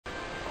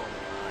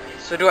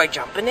So do I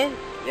jump in it?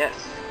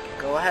 Yes.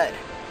 Go ahead.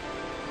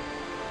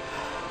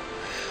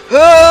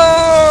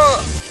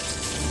 Ah!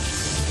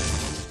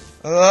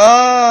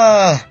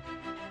 Ah!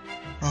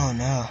 Oh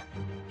no.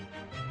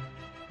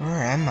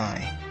 Where am I?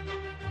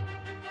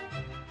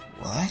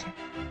 What?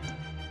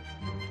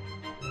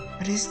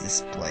 What is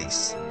this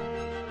place?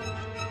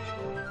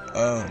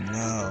 Oh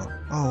no.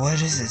 Oh,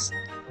 what is this?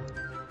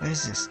 What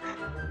is this?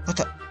 What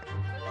the?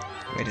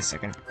 Wait a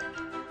second.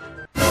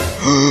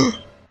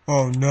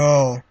 Oh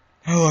no.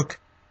 I look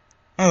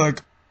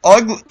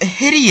ugly,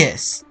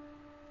 hideous.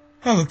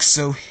 I look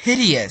so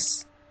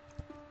hideous.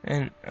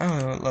 And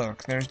oh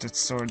look, there's the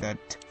sword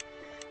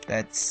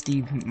that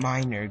Steve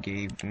Miner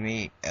gave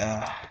me.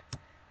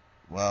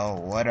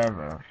 Well,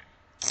 whatever.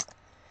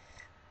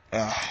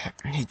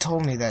 He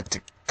told me that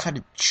to cut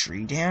a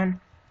tree down?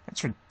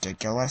 That's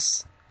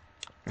ridiculous.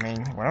 I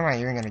mean, what am I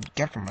even gonna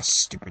get from a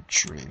stupid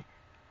tree?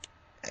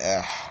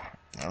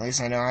 At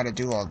least I know how to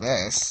do all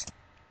this.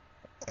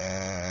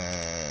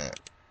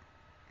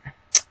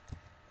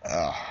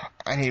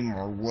 I need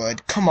more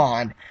wood. Come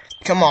on.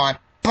 Come on.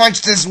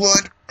 Punch this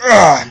wood.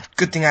 Ugh.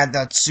 Good thing I had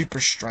that super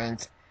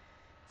strength.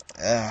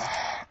 Yeah,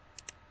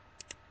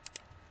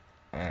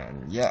 I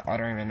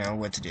don't even know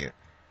what to do.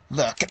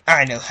 Look,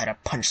 I know how to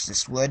punch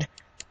this wood.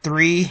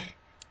 3,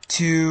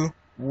 2,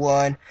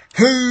 1.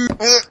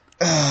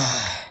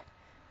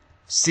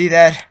 See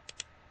that?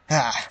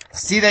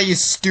 See that, you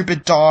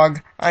stupid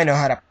dog? I know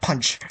how to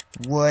punch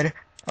wood.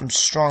 I'm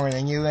stronger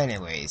than you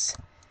anyways.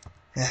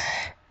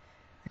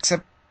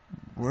 Except,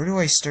 where do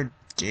I start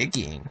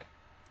digging?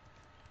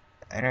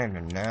 I don't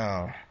even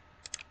know.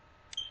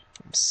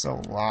 I'm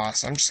so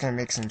lost. I'm just gonna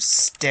make some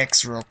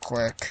sticks real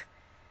quick.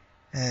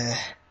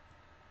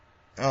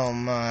 Oh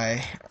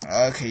my.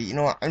 Okay, you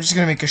know what? I'm just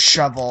gonna make a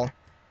shovel.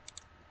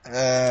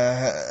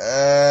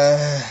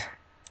 Alright.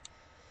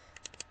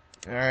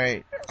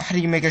 How do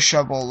you make a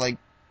shovel? Like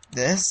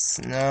this?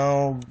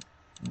 No.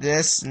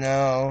 This?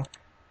 No.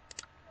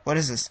 What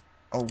is this?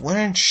 A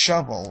wooden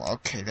shovel.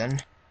 Okay,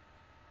 then.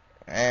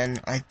 And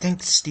I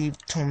think Steve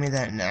told me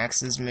that an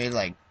axe is made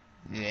like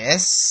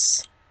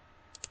this?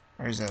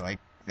 Or is it like...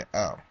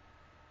 oh.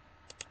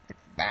 Like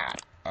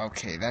that.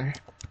 Okay, then.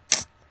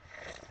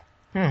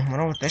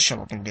 Wonder what this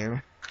shovel can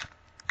do.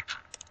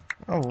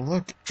 Oh,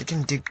 look, it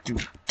can dig through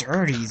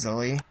dirt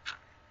easily.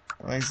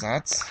 At least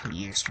that's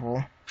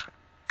useful.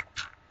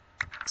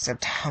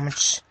 Except how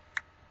much...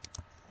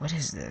 what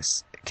is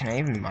this? Can I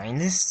even mine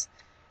this?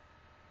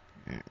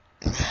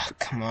 Ugh,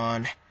 come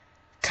on.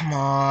 Come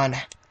on.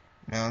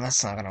 No,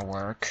 that's not gonna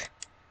work.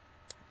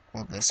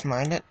 Will this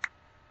mine it?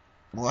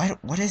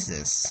 What is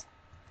this?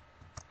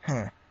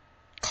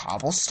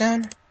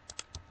 Cobblestone?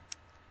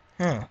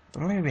 What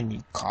do I even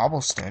need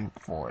cobblestone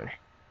for?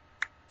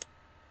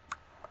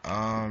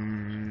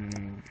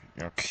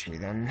 Okay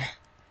then.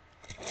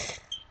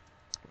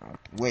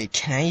 Wait,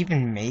 can I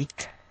even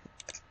make...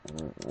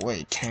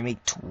 wait, can I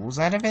make tools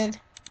out of it?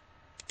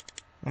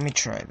 Let me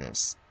try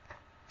this.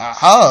 A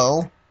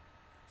hoe?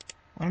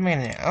 What am I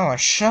gonna... oh, a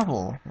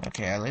shovel.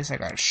 Okay, at least I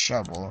got a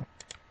shovel.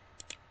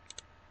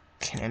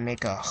 Can I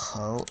make a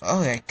hoe?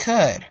 Oh, I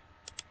could.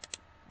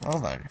 Well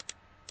then.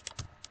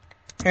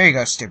 Here you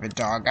go, stupid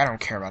dog. I don't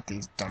care about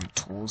these dumb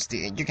tools.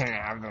 You can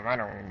have them. I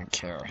don't even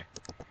care.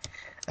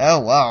 Oh,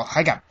 well,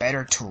 I got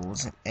better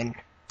tools. And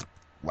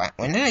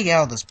when did I get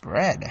all this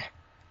bread?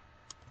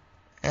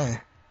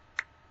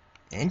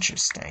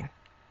 Interesting.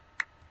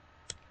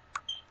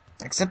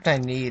 Except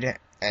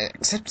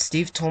except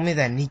Steve told me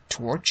that I need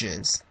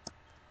torches.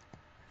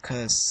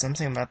 'Cause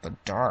something about the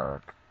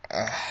dark.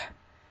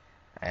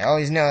 I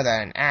always know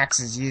that an axe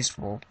is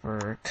useful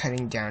for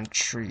cutting down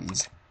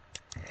trees.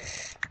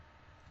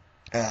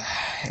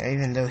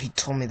 Even though he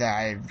told me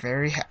that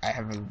I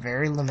have a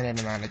very limited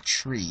amount of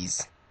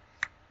trees.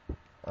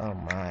 Oh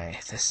my,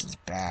 this is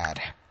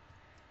bad.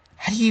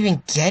 How do you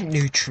even get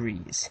new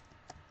trees?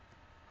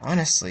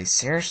 Honestly,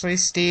 seriously,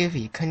 Steve?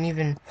 You couldn't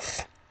even,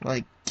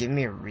 like, give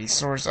me a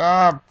resource?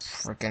 Ah,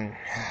 frickin'...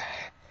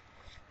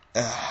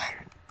 I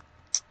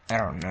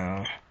don't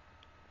know.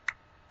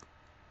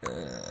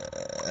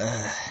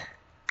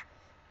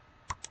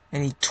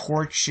 Any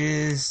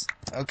torches?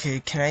 Okay,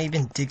 can I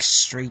even dig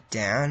straight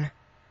down?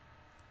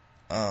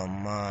 Oh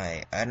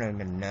my, I don't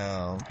even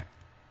know.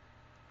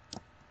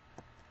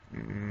 I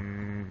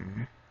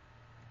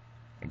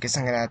guess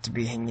I'm gonna have to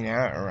be hanging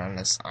out around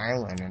this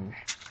island and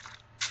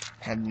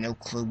have no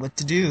clue what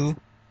to do.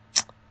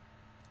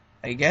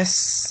 I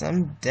guess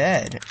I'm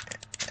dead.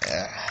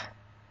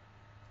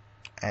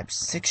 I have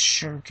 6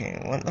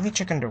 sugarcane. Let me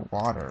check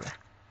underwater.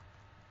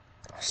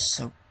 It's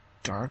so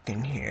dark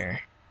in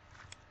here.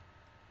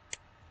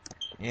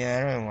 Yeah,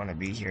 I don't even want to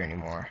be here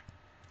anymore.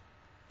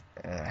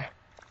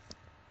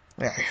 Wait,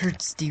 I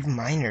heard Steve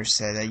Miner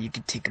say that you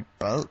could take a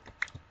boat.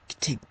 You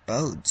could take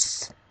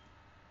boats.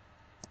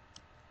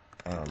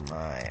 Oh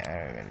my, I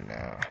don't even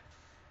know.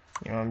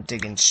 You know, I'm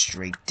digging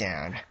straight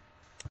down.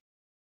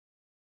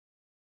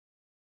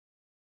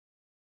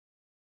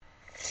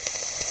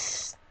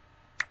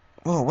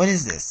 Whoa, what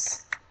is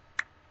this?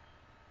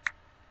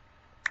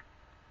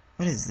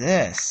 What is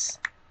this?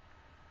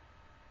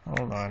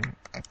 Hold on.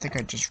 I think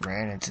I just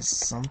ran into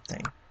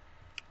something.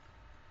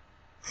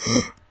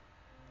 I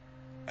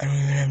don't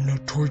even have no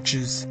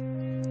torches.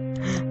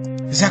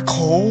 Is that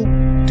coal? Do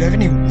I have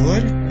any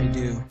wood? I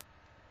do.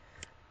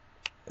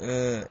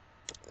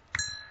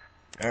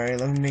 Alright,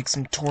 let me make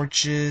some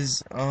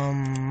torches.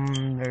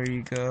 There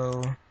you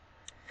go.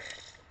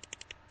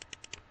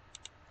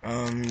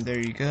 There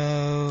you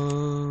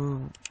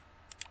go.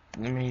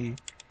 Let me...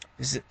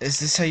 Is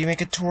this how you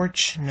make a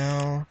torch?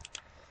 No.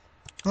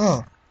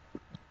 Oh.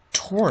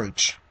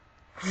 Torch.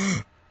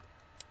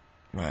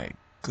 My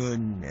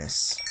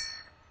goodness.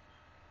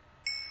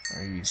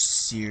 Are you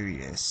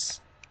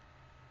serious?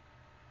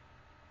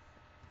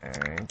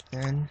 Alright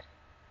then.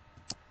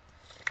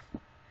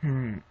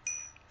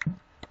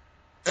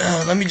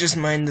 Let me just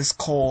mine this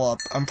coal up.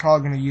 I'm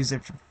probably gonna use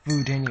it for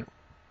food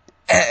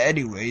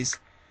anyways.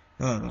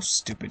 Oh, those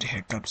stupid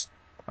hiccups.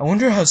 I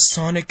wonder how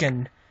Sonic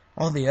and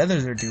all the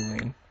others are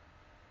doing.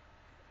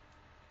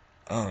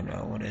 Oh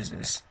no, what is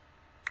this?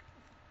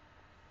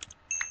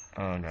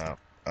 Oh no.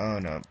 Oh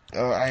no.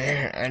 Oh,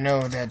 I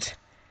know that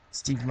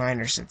Steve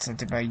Miner said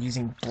something about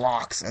using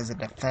blocks as a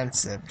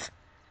defensive.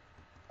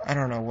 I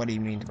don't know what he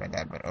means by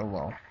that, but oh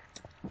well.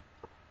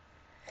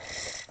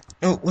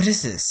 Oh, what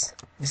is this?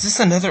 Is this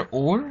another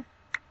ore?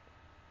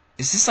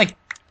 Is this like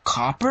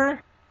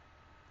copper?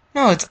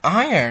 No, it's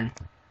iron.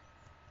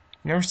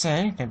 Never said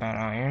anything about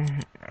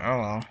iron. Oh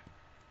well.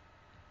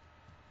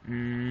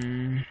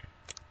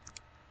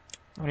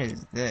 What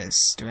is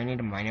this? Do I need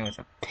to mine it with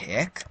a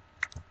pick?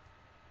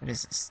 What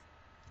is this?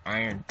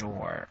 Iron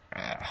door.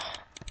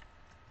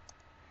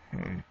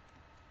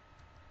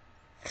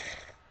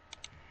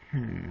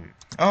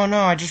 Oh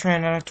no, I just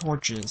ran out of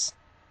torches.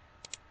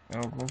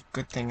 Oh, well,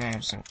 good thing I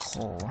have some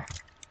coal.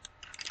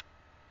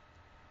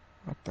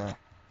 What the?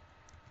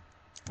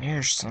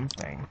 Here's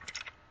something.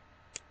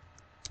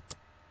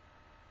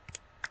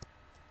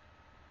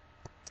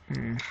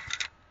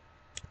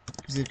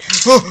 Is it?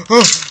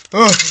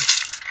 Oh!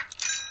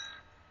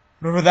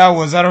 Whatever that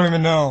was, I don't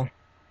even know.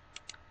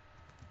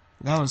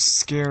 That was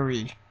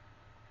scary.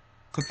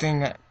 Good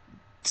thing that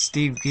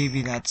Steve gave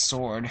you that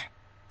sword.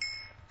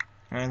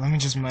 Alright, let me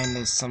just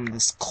mine some of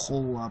this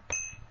coal up.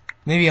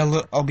 Maybe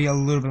I'll be a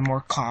little bit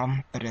more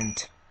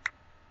competent.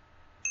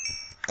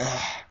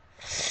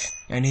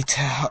 I need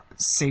to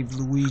save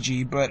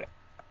Luigi, but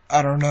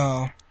I don't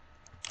know.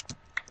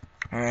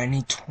 Alright, I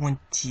need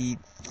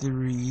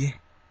 23.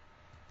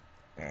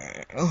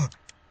 Oh,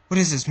 what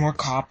is this? More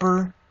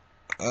copper?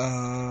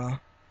 I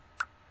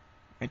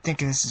think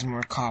this is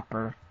more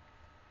copper.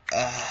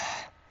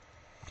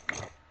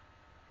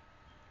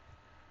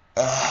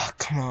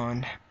 Come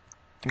on.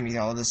 Give me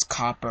all this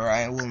copper.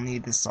 I will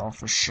need this all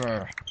for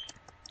sure.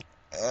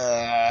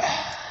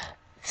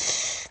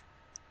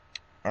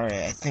 Alright,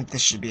 I think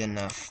this should be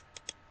enough.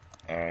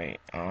 Alright,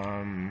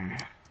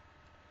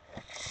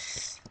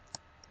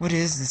 what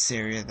is this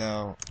area,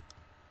 though?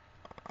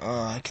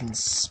 Oh, I can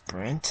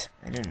sprint?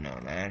 I didn't know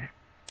that.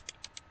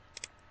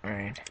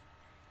 Alright.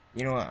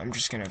 You know what, I'm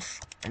just gonna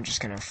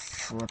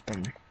flip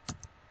and...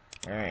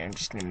 Alright, I'm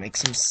just gonna make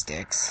some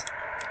sticks.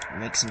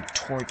 Make some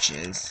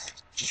torches.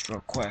 Just real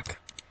quick.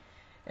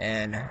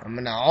 And I'm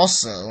gonna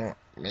also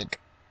make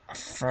a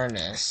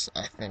furnace,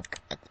 I think.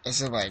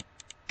 Is it like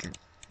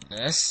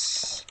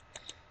this?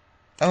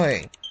 Oh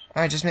wait,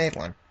 I just made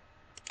one.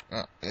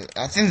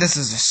 I think this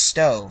is a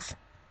stove.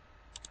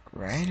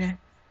 Right?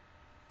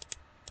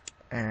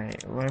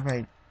 Alright, what if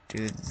I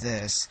do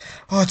this?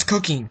 Oh, it's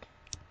cooking!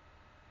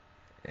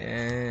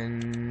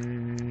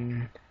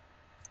 And...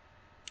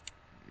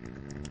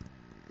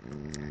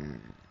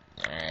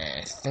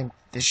 I think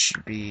this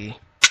should be...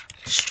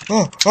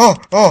 Oh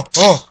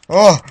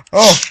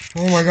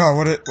my god,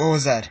 what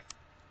was that?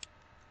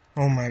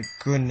 Oh my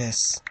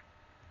goodness.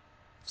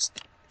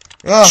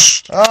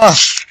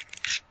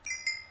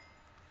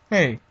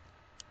 Hey,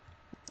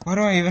 why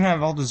do I even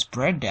have all this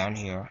bread down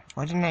here?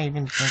 Why didn't I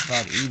even think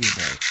about eating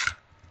it?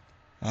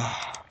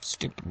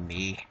 Stupid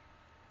me.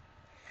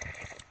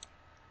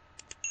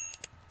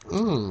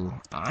 Ooh,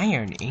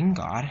 iron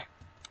ingot.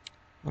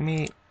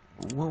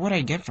 What would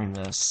I get from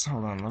this?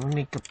 Hold on, let me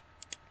make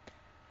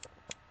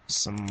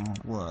some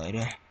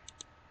wood.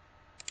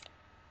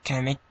 Can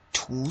I make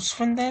tools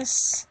from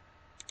this?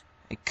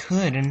 I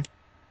could, and...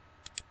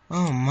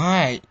 Oh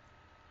my...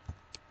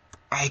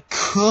 I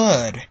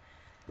could!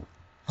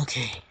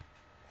 Okay.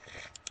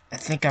 I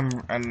think I'm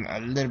a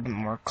little bit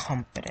more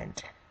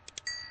competent.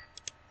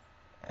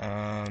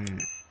 I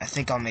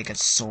think I'll make a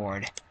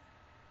sword.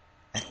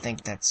 I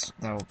think that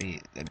will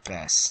be the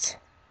best.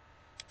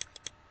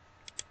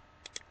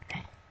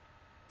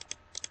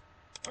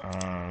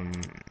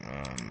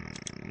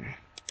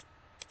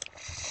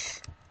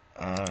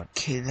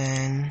 Okay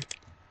then.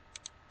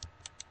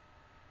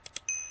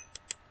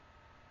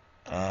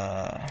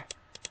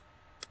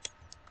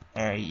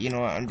 Alright, you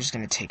know what, I'm just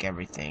gonna take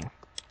everything.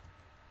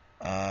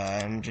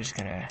 I'm just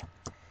gonna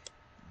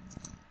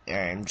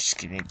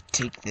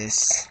take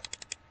this.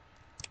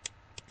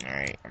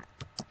 Alright.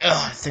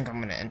 I think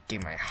I'm gonna empty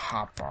my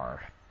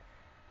hotbar.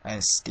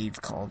 as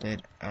Steve called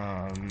it.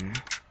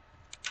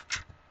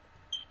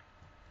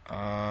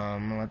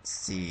 Let's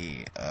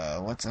see,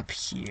 what's up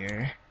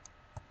here?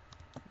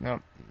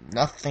 Nope,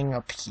 nothing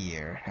up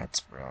here.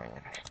 That's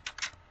brilliant.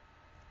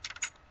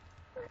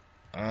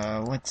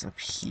 What's up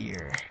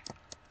here?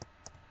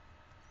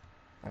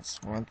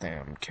 That's one thing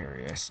I'm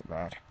curious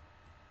about.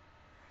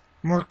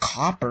 More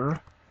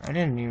copper? I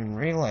didn't even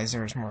realize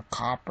there was more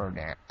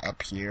copper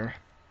up here.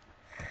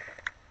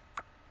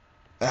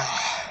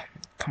 Ugh,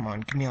 come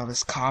on, give me all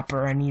this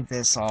copper. I need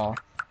this all.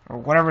 Or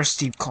whatever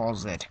Steve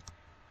calls it.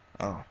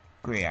 Oh,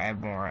 great, I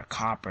have more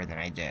copper than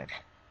I did.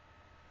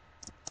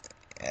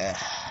 Ugh.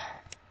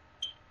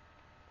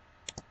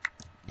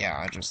 Yeah,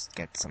 I'll just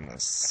get some of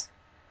this.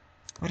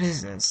 What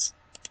is this?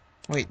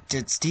 Wait,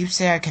 did Steve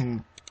say I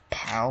can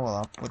pile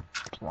up with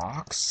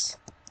blocks?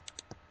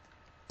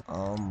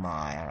 Oh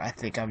my, I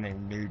think I'm in a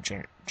new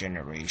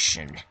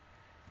generation.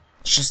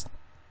 It's just,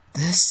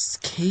 this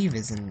cave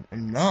isn't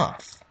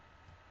enough.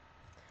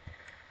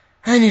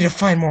 I need to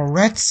find more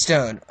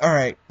redstone.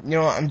 Alright, you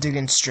know what, I'm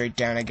digging straight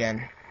down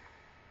again.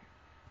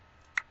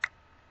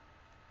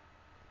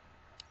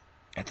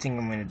 I think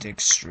I'm gonna dig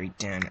straight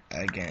down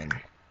again.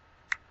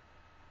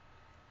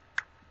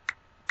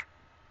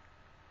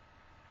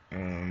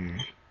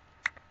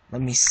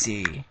 Let me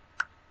see.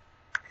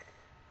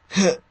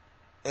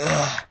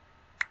 Ugh.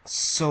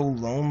 So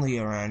lonely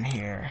around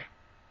here.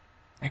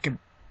 I could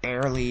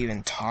barely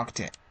even talk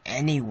to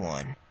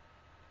anyone.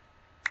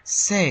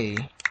 Say,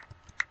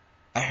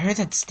 I heard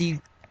that Steve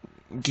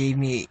gave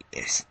me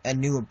a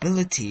new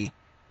ability.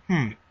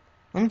 Let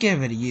me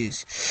give it a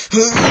use.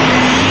 Oh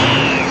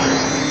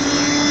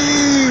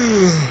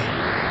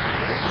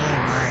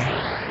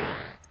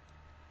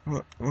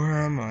my.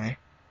 Where am I?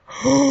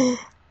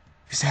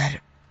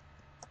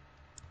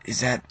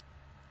 Is that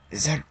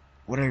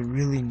what I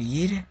really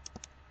need?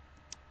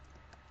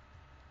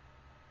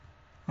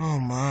 Oh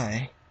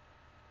my.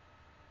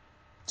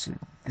 So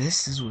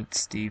this is what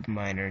Steve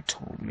Miner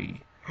told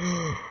me.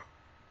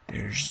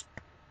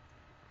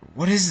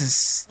 What is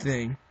this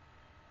thing?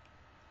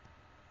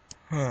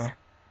 Huh.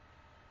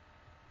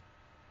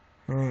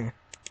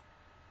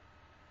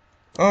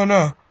 Oh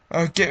no.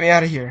 Get me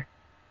out of here.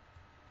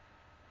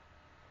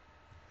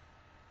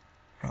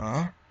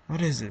 Huh?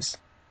 What is this?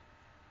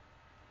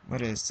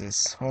 What is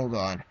this? Hold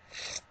on.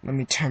 Let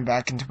me turn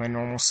back into my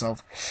normal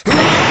self.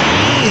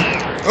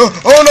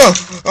 Oh no!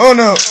 Oh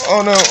no!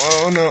 Oh no!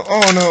 Oh no!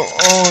 Oh no!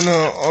 Oh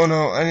no! Oh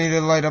no! I need to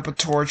light up a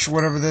torch,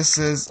 whatever this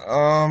is.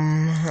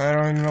 I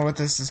don't even know what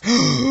this is.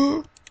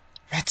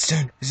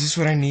 Redstone! Is this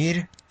what I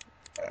need?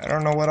 I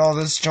don't know what all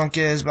this junk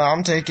is, but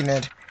I'm taking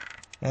it.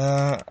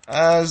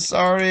 Sorry,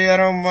 sorry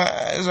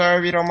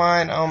if you don't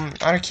mind.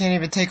 I can't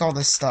even take all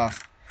this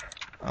stuff.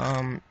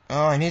 Oh,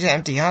 I need to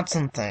empty out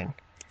something.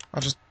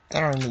 I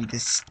don't need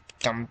this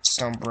dumb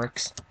stone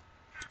bricks.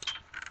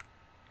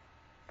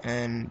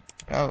 And,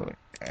 oh,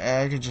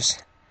 I could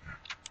just,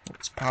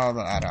 let's pile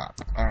that up.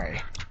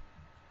 Alright.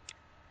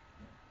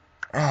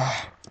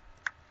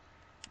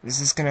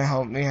 Is this gonna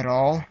help me at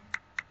all?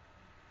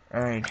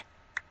 Alright.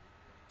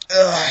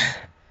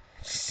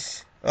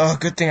 Oh,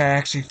 good thing I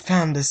actually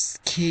found this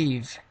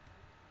cave.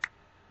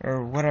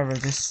 Or whatever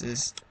this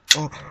is.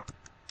 Oh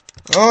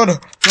no! Oh no!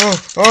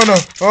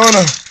 Oh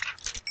no!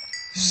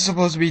 This is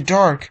supposed to be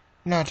dark.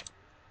 Not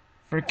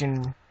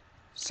freaking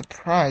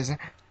surprise. What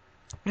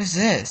is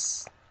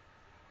this?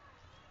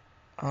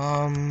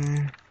 Let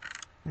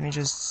me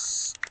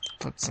just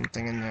put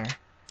something in there.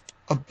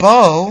 A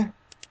bow?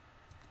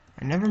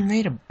 I never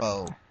made a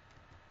bow.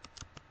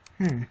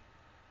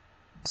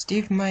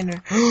 Steve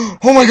Miner.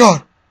 Oh my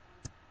god!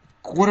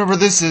 Whatever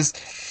this is.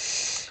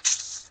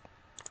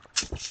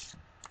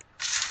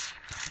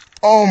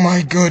 Oh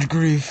my good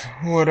grief.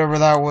 Whatever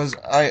that was.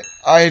 I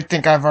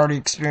think I've already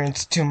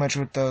experienced too much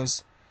with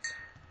those.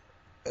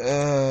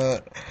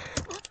 Oh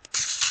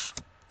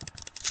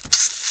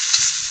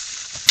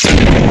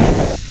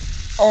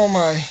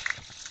my.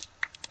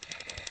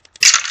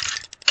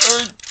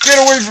 Get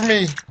away from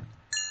me!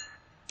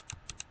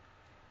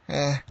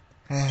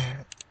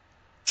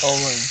 Oh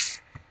my.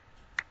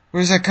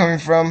 Where's that coming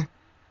from?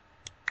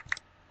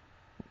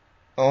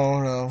 Oh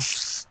no.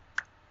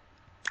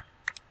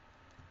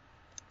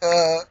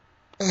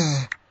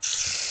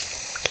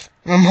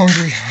 I'm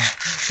hungry.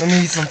 Let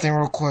me eat something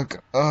real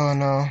quick. Oh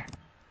no.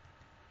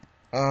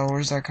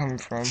 Where's that coming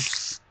from?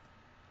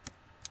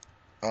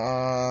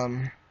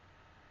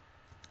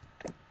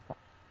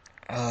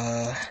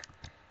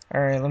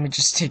 Alright, let me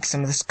just take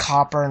some of this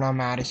copper and I'm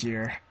out of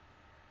here.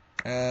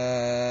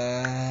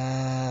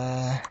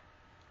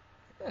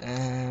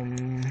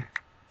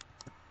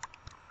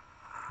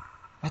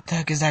 What the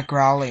heck is that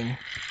growling?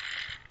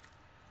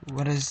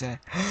 What is that?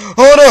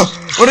 Oh no!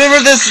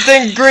 Whatever this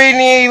thing green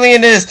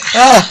alien is!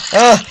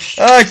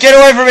 Get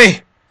away from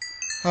me!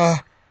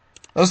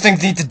 Those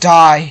things need to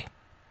die.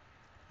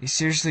 They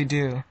seriously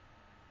do.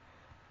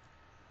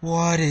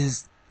 What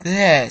is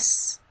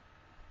this?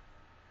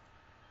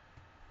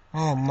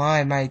 Oh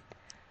my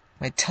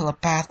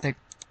telepathic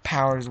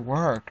powers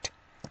worked.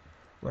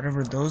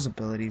 whatever those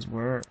abilities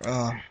were.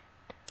 Let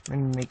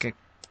me make a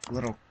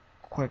little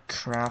quick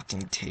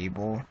crafting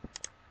table.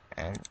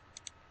 And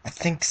I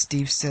think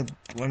Steve said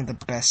one of the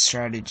best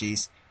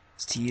strategies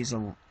is to use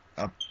a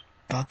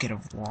bucket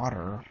of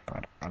water,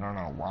 but I don't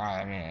know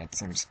why. I mean, it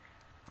seems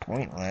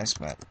pointless,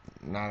 but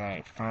now that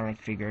I finally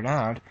figured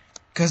out,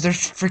 because there's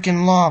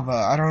freaking lava.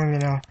 I don't even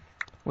know.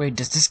 Wait,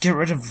 does this get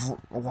rid of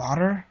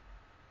water?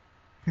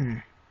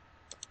 Let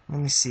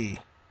me see.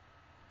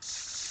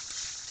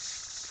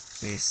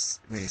 Wait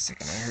a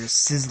second. I heard a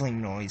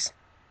sizzling noise.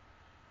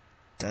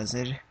 Does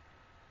it?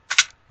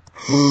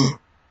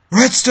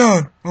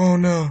 Redstone! Oh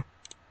no.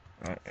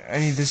 I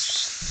need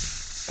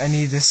this. I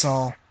need this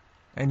all.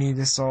 I need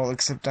this all,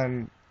 except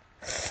I'm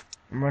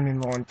running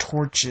low on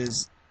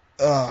torches.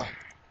 Ugh.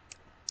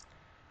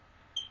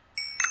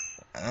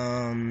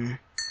 Come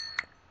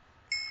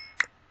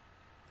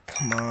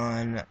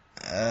on.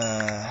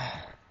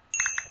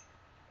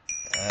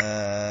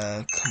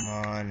 Come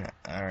on.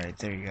 Alright,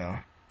 there you go.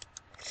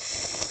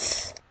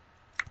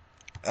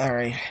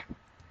 Alright.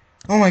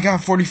 Oh my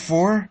god,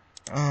 44?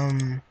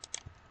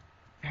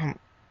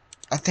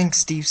 I think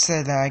Steve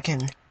said that I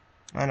can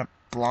mine a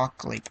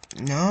block, like,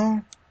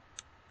 no?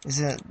 Is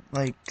it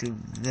like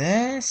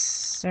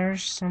this or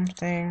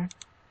something?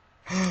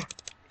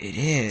 It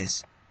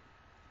is.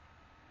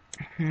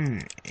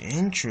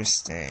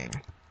 Interesting.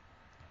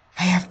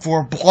 I have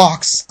 4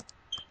 blocks!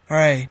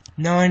 Alright,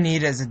 now I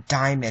need is a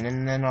diamond,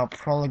 and then I'll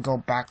probably go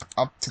back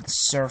up to the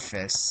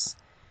surface.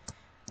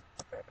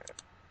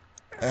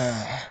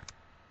 I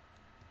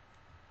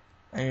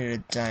need a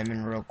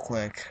diamond real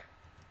quick.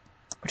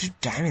 What do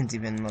diamonds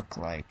even look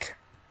like?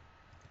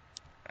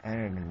 I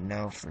don't even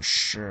know for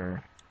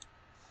sure.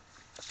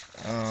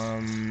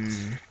 I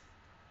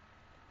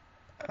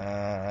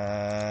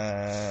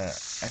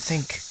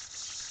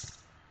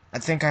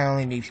think I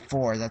only need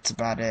 4, that's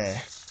about it.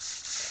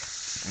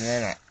 And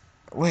then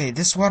wait,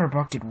 this water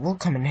bucket will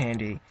come in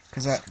handy,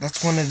 because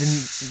that's one of the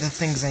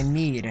things I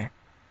need.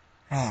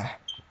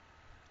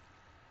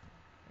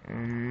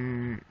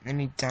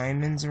 Any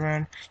diamonds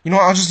around? You know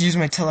what, I'll just use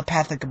my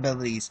telepathic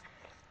abilities.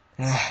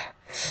 I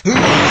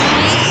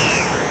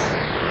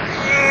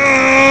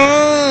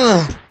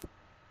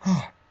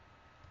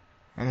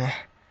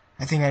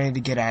think I need to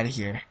get out of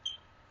here.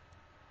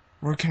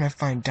 Where can I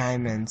find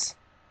diamonds?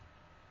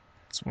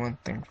 That's one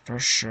thing for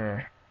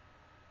sure.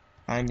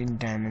 Finding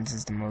diamonds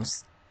is the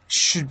most...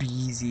 should be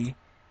easy,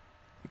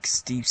 like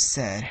Steve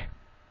said.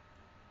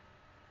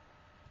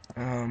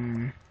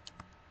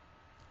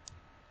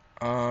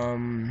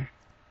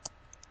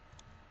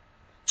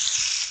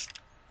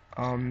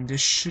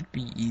 This should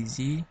be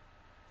easy.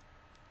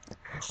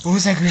 What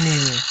was that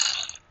grenade?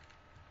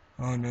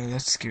 Oh no,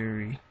 that's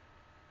scary.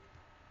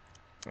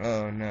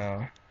 Oh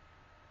no.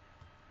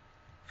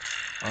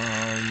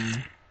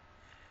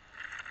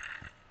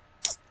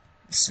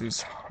 This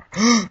is hard.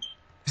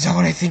 Is that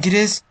what I think it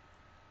is?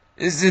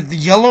 Is it the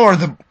yellow or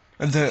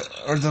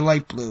the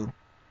light blue?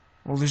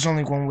 Well, there's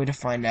only one way to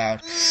find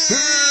out.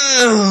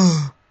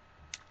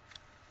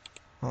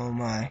 Oh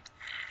my.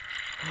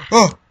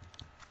 Oh!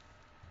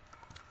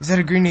 Is that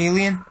a green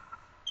alien?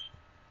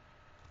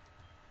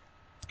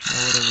 No,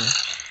 whatever.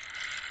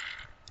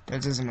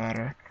 That doesn't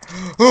matter.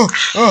 Oh!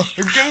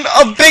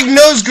 A big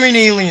nose green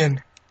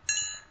alien!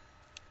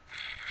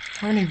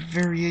 How many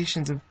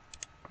variations of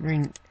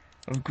green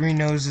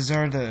noses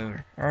are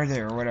there, or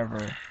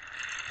whatever?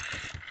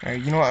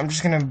 Alright, you know what, I'm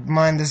just gonna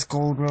mine this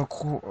gold real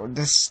quick,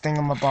 this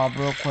thingamabob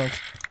real quick.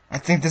 I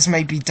think this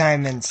might be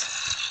diamonds.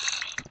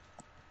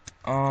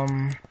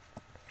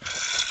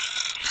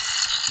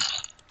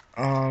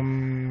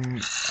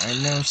 I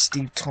know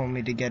Steve told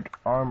me to get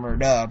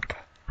armored up.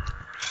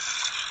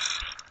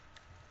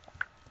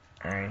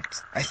 Alright,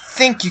 I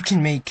think you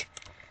can make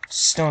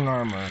stone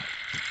armor.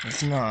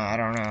 If not, I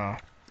don't know.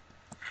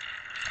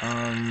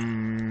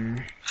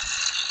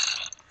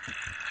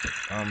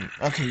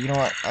 Okay, you know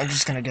what? I'm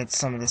just gonna get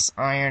some of this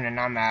iron and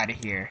I'm out of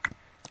here.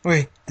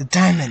 Wait, the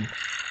diamond!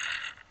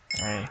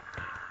 Alright.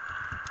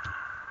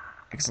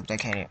 Except I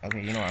can't.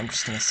 Okay, you know what? I'm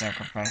just gonna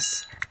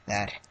sacrifice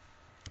that.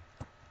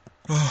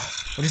 Oh,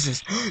 what is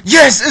this?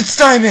 Yes! It's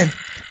diamond!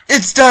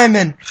 It's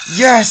diamond!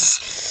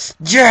 Yes!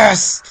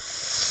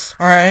 Yes!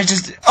 Alright, I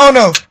just. Oh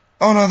no!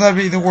 Oh no, that'd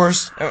be the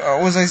worst.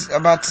 Was I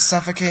about to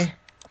suffocate?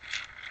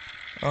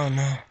 Oh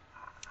no.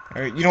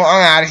 Alright, you know what?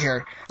 I'm out of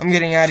here. I'm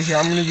getting out of here.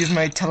 I'm gonna use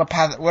my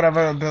telepathic,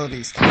 whatever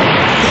abilities.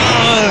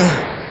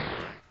 I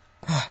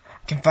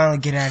can finally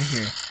get out of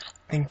here.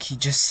 I think he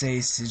just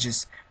says to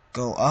just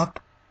go up,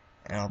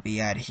 and I'll be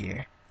out of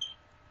here.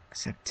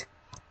 Except,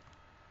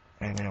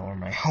 I don't even know where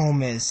my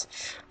home is.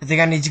 I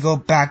think I need to go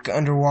back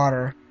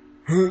underwater.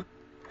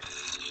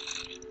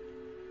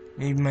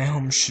 Maybe my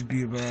home should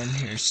be around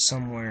here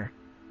somewhere.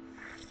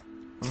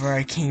 Where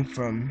I came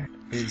from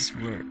is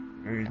where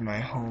my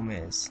home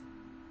is.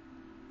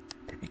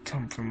 Did it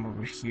come from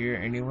over here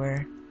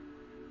anywhere?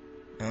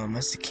 No, it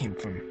must have came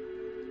from a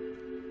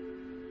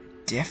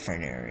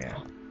different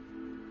area.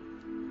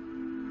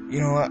 You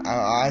know what?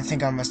 I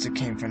think I must have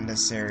came from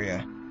this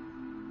area.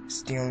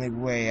 It's the only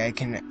way I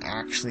can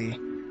actually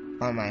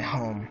find my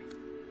home.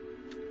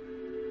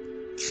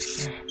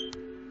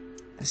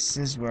 This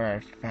is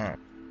where I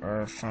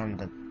found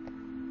the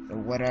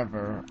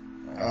whatever.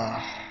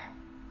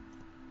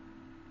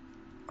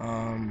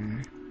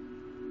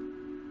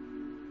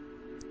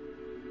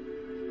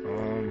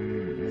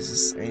 Is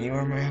this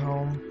anywhere my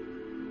home?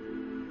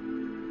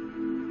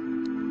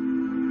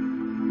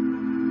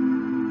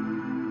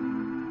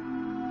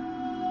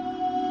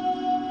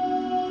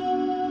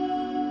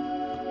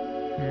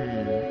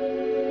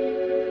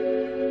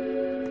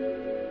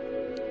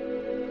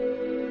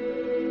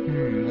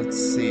 Let's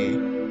see.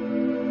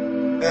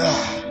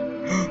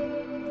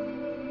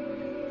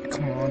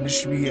 Come on, there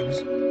should be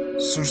a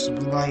source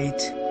of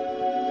light.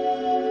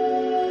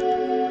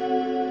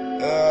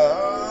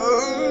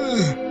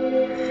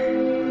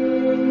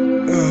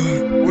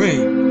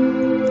 Wait.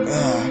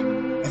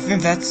 I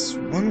think that's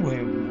one way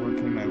of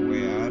working my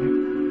way out.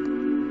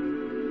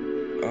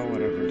 Oh,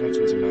 whatever, that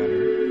doesn't matter.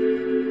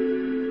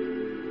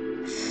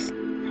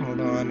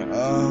 Hold on,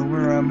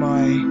 where am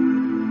I?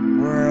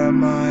 Where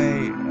am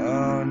I?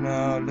 Oh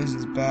no, this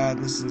is bad,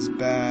 this is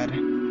bad.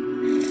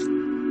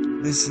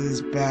 This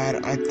is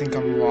bad. I think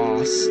I'm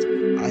lost.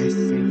 I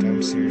think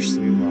I'm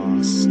seriously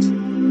lost.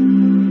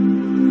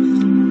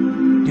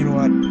 You know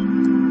what?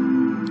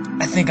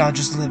 I think I'll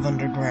just live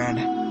underground.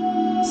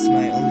 It's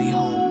my only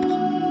hope.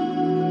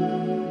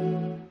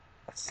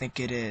 I think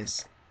it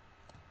is.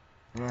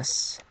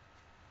 Unless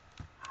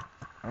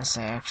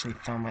I actually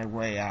found my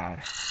way out.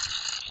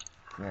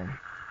 Then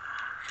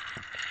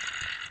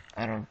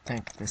I don't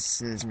think this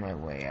is my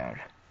way out.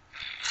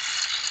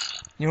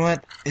 You know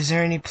what? Is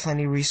there any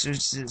plenty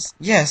resources?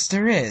 Yes,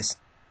 there is.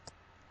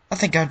 I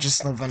think I'll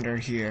just live under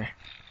here.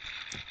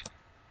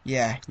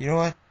 Yeah, you know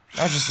what?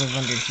 I'll just live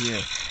under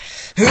here.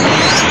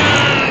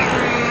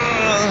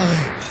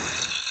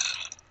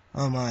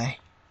 Oh my.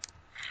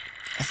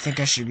 I think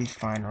I should be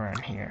fine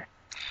around here.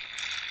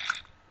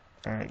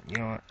 Alright, you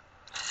know what?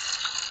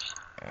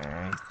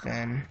 Alright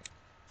then.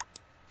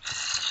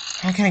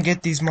 How can I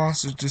get these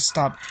monsters to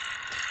stop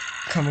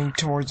coming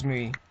towards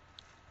me?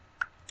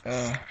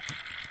 You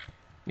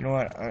know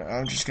what?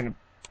 I'm just gonna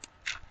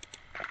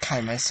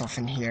tie myself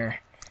in here.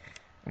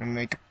 I'm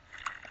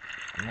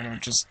gonna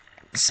just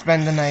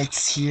spend the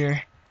nights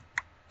here.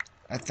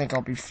 I think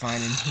I'll be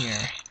fine in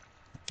here.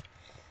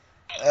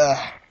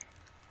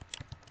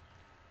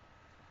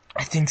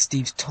 I think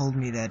Steve told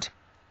me that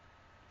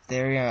the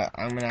area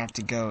I'm gonna have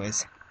to go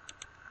is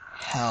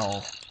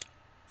hell.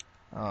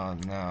 Oh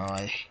no,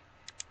 I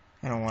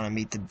don't want to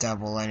meet the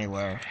devil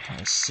anywhere.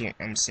 I'm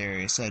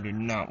serious. I do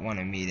not want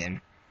to meet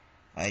him.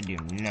 I do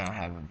not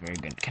have a very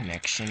good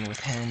connection with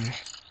him.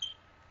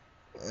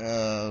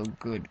 Oh,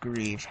 good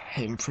grief.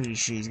 I'm pretty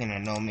sure he's gonna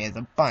know me as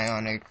a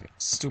bionic,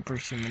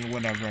 superhuman,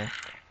 whatever.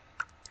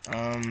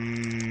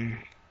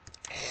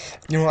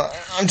 You know what?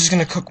 I'm just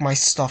gonna cook my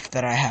stuff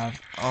that I have.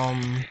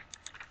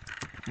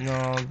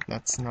 No,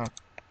 that's not...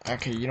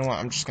 Okay, you know what?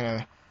 I'm just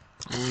gonna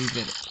leave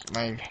it,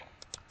 my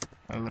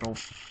little,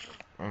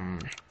 my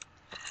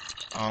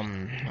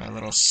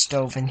little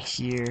stove in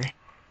here.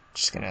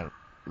 Just gonna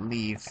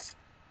leave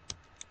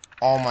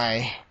all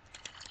my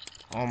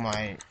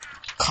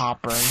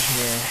copper in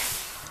here.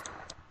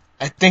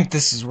 I think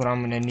this is what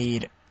I'm gonna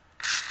need.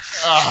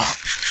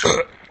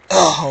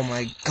 Oh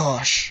my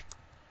gosh.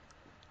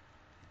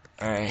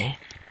 Alright.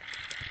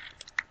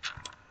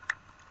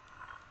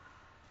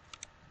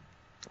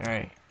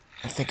 Alright.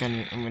 I think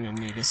I'm gonna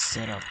need a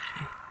setup.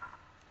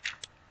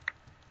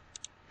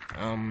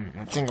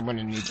 I think I'm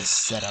gonna need a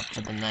setup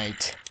for the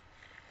night.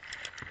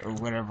 Or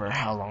whatever,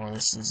 how long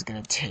this is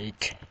gonna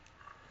take.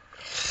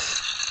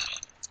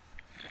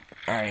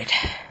 Alright.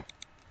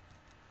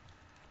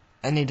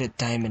 I need a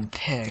diamond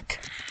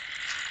pick.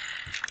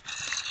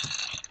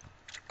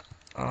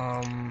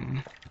 Oh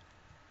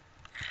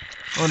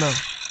no.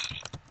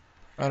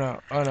 Oh no,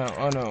 oh no,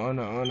 oh no, oh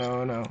no, oh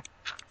no, oh no.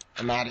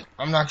 I'm at it.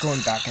 I'm not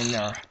going back in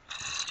there.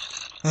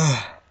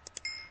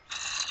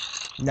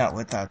 Not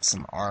without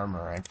some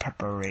armor and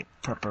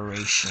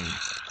preparation.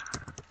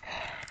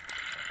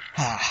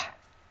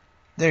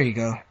 There you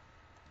go.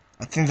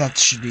 I think that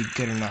should be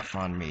good enough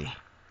on me.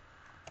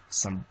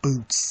 Some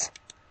boots.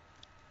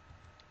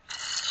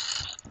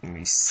 Let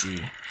me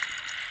see.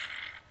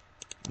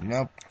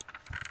 Nope.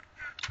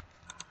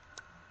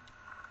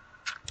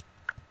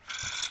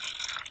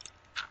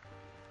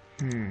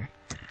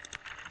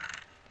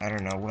 I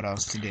don't know what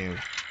else to do.